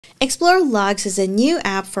Explore Logs is a new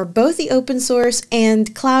app for both the open source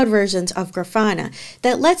and cloud versions of Grafana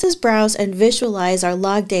that lets us browse and visualize our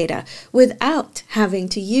log data without having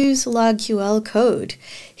to use LogQL code.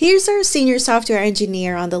 Here's our senior software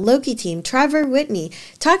engineer on the Loki team, Trevor Whitney,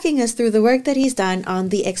 talking us through the work that he's done on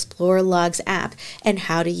the Explore Logs app and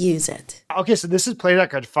how to use it. Okay, so this is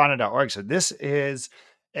play.grafana.org. So this is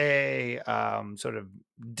a sort of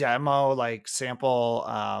demo, like sample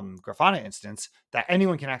Grafana instance that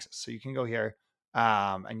anyone can access. So you can go here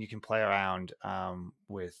and you can play around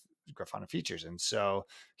with Grafana features. And so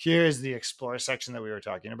here is the Explore section that we were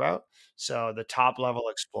talking about. So the top level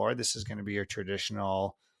Explore, this is going to be your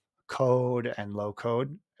traditional code and low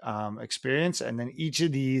code experience. And then each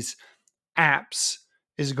of these apps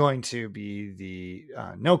is going to be the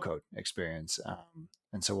no code experience.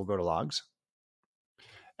 And so we'll go to logs.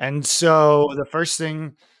 And so the first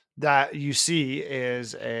thing that you see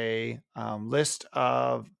is a list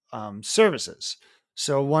of services.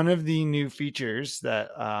 So one of the new features that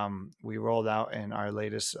we rolled out in our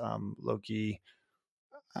latest Loki,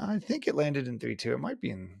 I think it landed in 3.2. It might be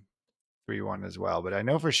in 3.1 as well, but I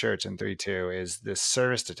know for sure it's in 3.2, is this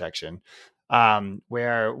service detection,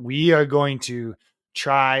 where we are going to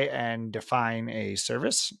try and define a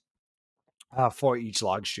service for each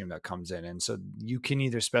log stream that comes in. And so you can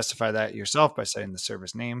either specify that yourself by setting the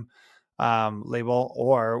service name label,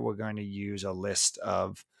 or we're going to use a list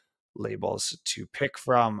of labels to pick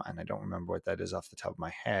from. And I don't remember what that is off the top of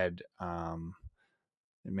my head. It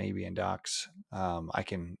may be in docs. I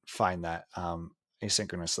can find that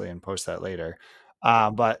asynchronously and post that later.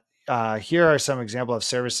 But here are some example of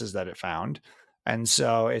services that it found. And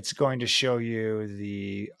so it's going to show you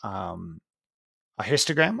the a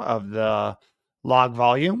histogram of the log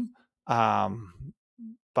volume by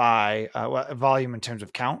volume in terms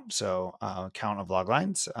of count. So count of log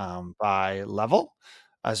lines by level,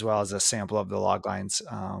 as well as a sample of the log lines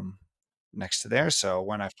next to there. So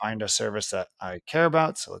when I find a service that I care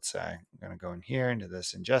about, so let's say I'm going to go in here into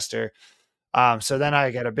this ingester. So then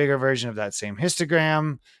I get a bigger version of that same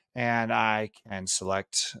histogram, and I can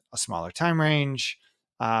select a smaller time range.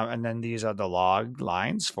 And then these are the log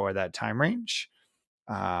lines for that time range.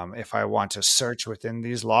 If I want to search within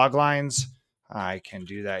these log lines, I can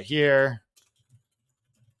do that here.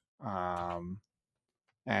 And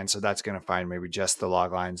so that's going to find maybe just the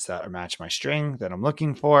log lines that match my string that I'm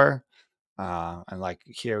looking for. And like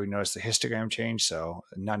here, we notice the histogram change. So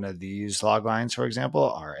none of these log lines, for example,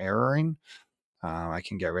 are erroring. I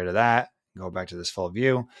can get rid of that, go back to this full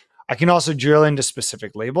view. I can also drill into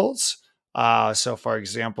specific labels. So for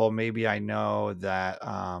example, maybe I know that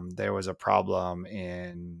there was a problem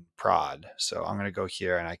in prod. So I'm going to go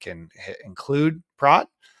here and I can hit include prod.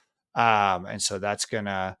 And so that's going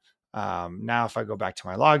to, now if I go back to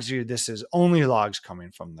my logs view, this is only logs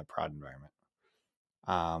coming from the prod environment.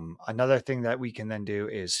 Another thing that we can then do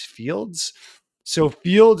is fields. So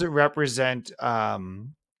fields represent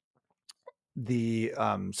the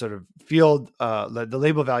sort of field, the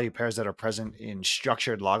label value pairs that are present in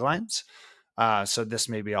structured log lines. So this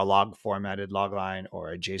may be a log formatted log line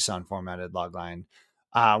or a JSON formatted log line.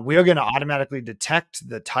 We are going to automatically detect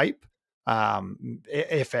the type,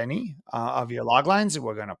 if any, of your log lines.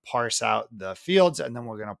 We're going to parse out the fields, and then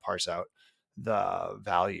we're going to parse out the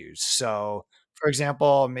values. So for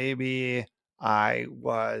example, maybe I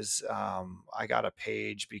got a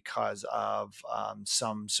page because of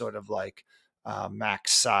some sort of like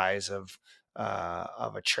max size of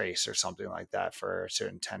a trace or something like that for a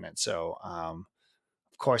certain tenant. So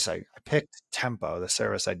of course I picked Tempo, the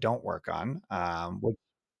service I don't work on, which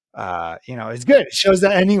it's good. It shows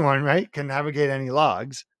that anyone, right, can navigate any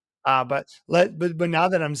logs. But now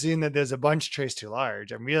that I'm seeing that there's a bunch traced too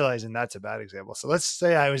large, I'm realizing that's a bad example. So let's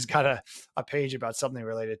say I was got a page about something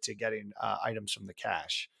related to getting items from the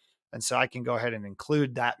cache. And so I can go ahead and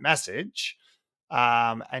include that message.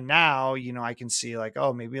 And now, I can see like,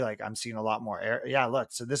 oh, maybe like I'm seeing a lot more error. Yeah,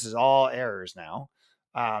 look, so this is all errors now.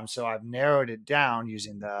 So I've narrowed it down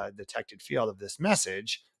using the detected field of this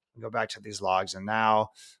message and go back to these logs. And now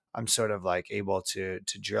I'm sort of like able to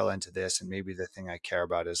drill into this. And maybe the thing I care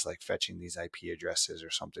about is like fetching these IP addresses or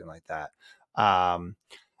something like that. And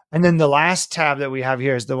then the last tab that we have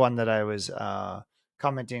here is the one that I was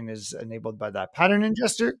commenting is enabled by that pattern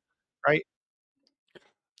ingester, right?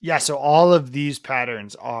 Yeah, so all of these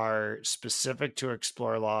patterns are specific to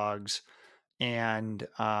Explore logs and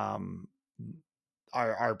are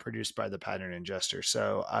produced by the pattern ingester.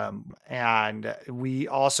 So and we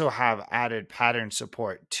also have added pattern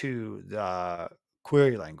support to the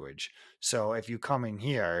query language. So if you come in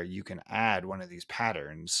here, you can add one of these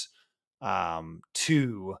patterns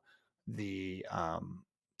to the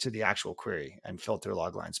to the actual query and filter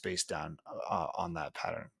log lines based on that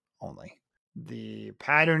pattern only. The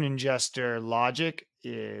pattern ingester logic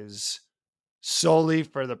is solely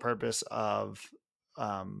for the purpose of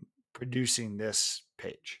producing this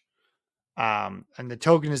page. And the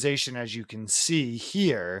tokenization, as you can see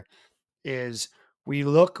here, is we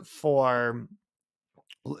look for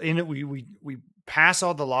in it. We pass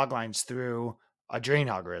all the log lines through a drain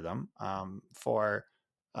algorithm for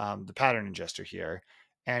the pattern ingester here,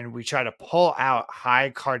 and we try to pull out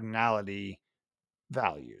high cardinality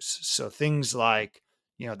values. So things like,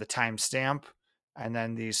 the timestamp, and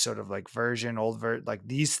then these sort of like like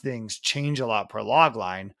these things change a lot per log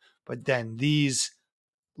line, but then these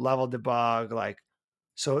level debug, like,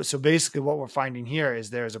 so basically what we're finding here is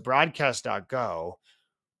there's a broadcast.go.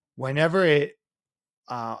 Whenever it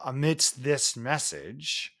emits this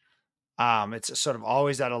message, it's sort of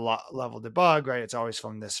always at a level debug, right? It's always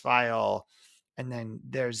from this file. And then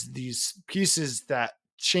there's these pieces that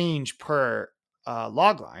change per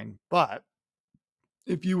log line. But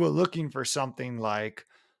if you were looking for something like,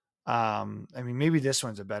 maybe this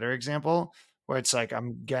one's a better example, where it's like,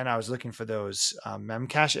 I was looking for those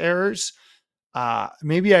memcache errors.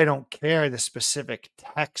 Maybe I don't care the specific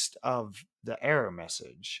text of the error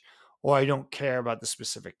message, or I don't care about the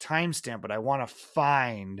specific timestamp, but I want to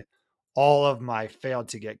find all of my failed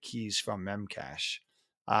to get keys from memcache.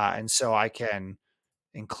 And so I can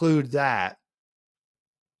include that.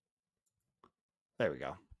 There we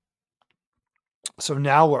go. So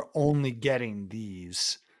now we're only getting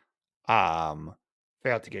these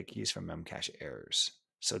failed to get keys from memcache errors.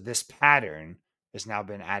 So this pattern has now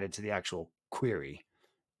been added to the actual query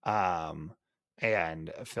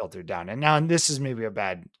and filtered down. And now this is maybe a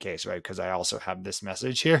bad case, right? Because I also have this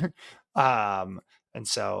message here. And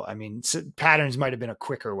so, patterns might have been a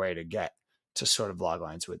quicker way to get to sort of log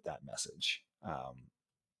lines with that message,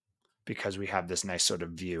 because we have this nice sort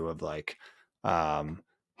of view of like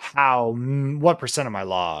what percent of my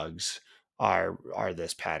logs are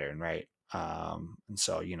this pattern, right? And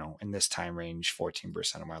so, in this time range,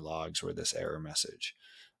 14% of my logs were this error message.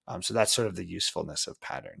 So that's sort of the usefulness of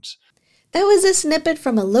patterns. That was a snippet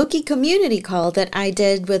from a Loki community call that I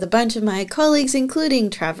did with a bunch of my colleagues, including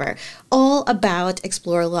Trevor, all about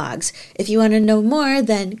Explore Logs. If you want to know more,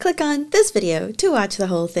 then click on this video to watch the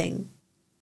whole thing.